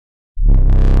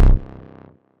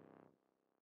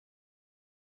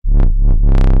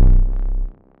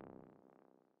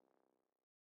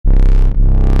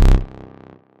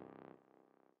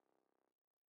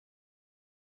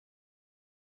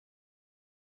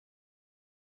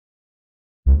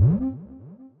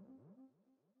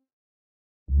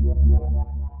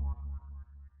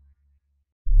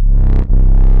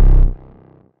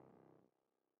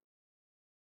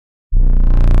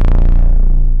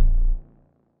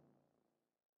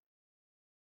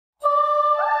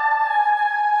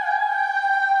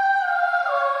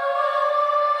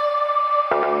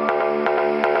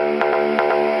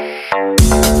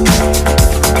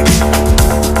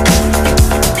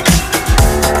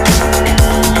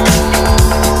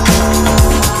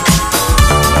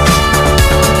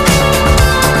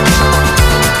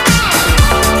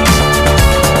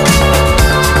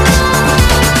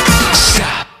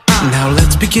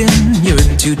You're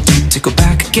in too deep to go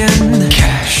back again.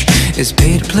 Cash is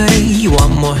pay to play. You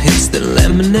want more hits than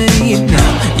lemonade.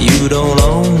 Now you don't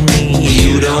own me,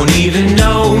 you don't even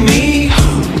know me.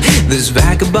 This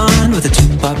vagabond with a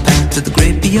two-part path to the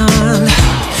great beyond.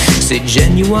 Say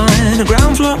genuine, a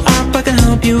ground floor up I can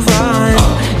help you find.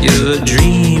 You're a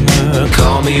dreamer,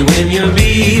 call me when you're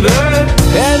Bieber.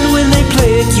 And when they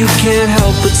play it you can't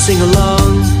help but sing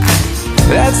along.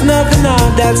 That's nothing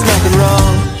odd, that's nothing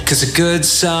wrong. 'Cause a good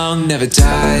song never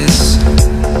dies.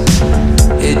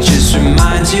 It just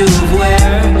reminds you of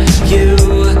where you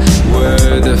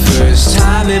were the first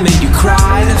time it made you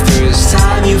cry, the first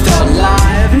time you felt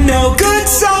alive. No good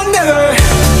song never.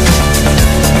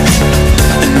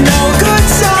 No good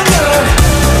song never.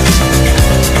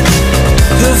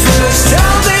 The first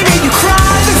time they made you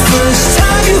cry, the first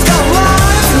time you felt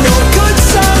alive. No good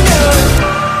song never.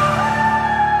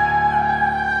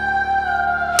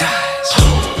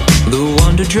 The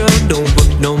wonder drug don't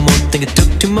work no more, think it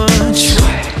took too much.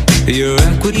 Your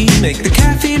equity, make the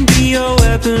caffeine be your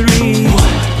weaponry.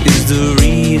 Is the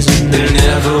reason there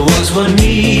never was one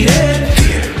needed.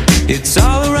 It's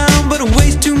all around but it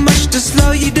weighs too much to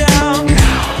slow you down.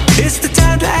 It's the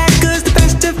time to act 'cause the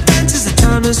best defense is the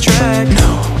timeless track. No,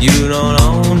 you don't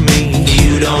own me,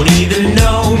 you don't even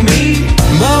know me.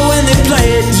 But when they play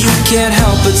it you can't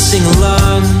help but sing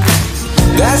along.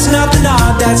 That's nothing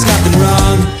odd, that's nothing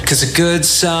wrong. 'Cause a good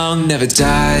song never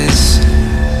dies.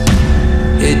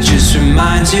 It just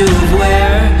reminds you of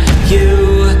where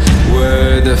you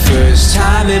were the first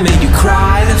time it made you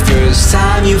cry, the first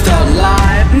time you felt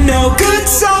alive. No good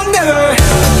song never.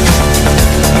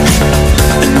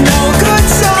 No good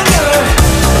song never.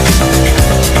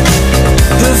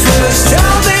 The first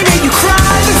time they made you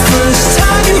cry, the first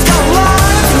time you felt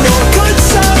alive. No good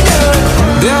song never.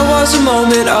 There was a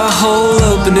moment, a hole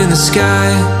opened in the sky,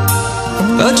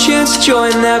 a chance to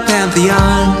join that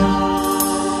pantheon.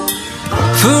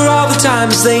 For all the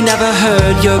times they never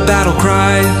heard your battle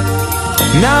cry,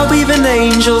 now even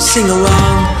angels sing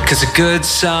along. 'Cause a good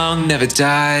song never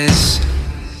dies.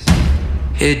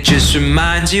 It just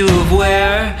reminds you of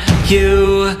where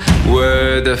you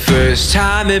were the first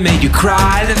time it made you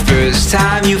cry, the first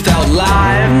time you felt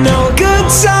alive. No good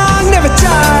song never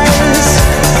dies.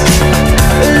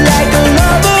 Like a